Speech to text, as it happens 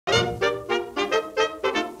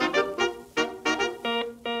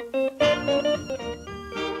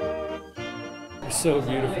was so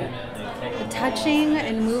beautiful. Touching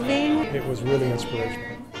and moving. It was really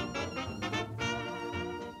inspirational.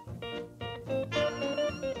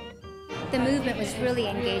 The movement was really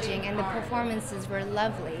engaging and the performances were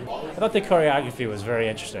lovely. I thought the choreography was very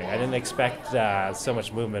interesting. I didn't expect so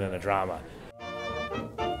much movement in the drama.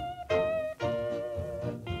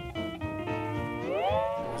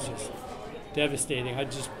 It was just devastating.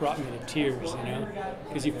 It just brought me to tears, you know,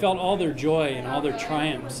 because you felt all their joy and all their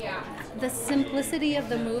triumphs. The simplicity of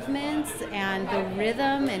the movements and the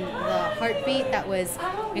rhythm and the heartbeat that was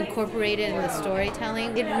incorporated in the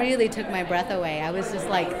storytelling, it really took my breath away. I was just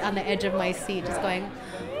like on the edge of my seat, just going.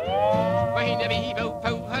 I think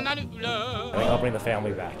I'll bring the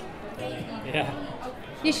family back. Yeah.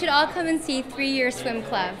 You should all come and see 3-Year Swim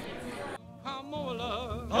Club.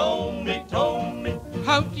 Tommy, Tommy,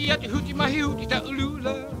 howdy, hooty, my hooty,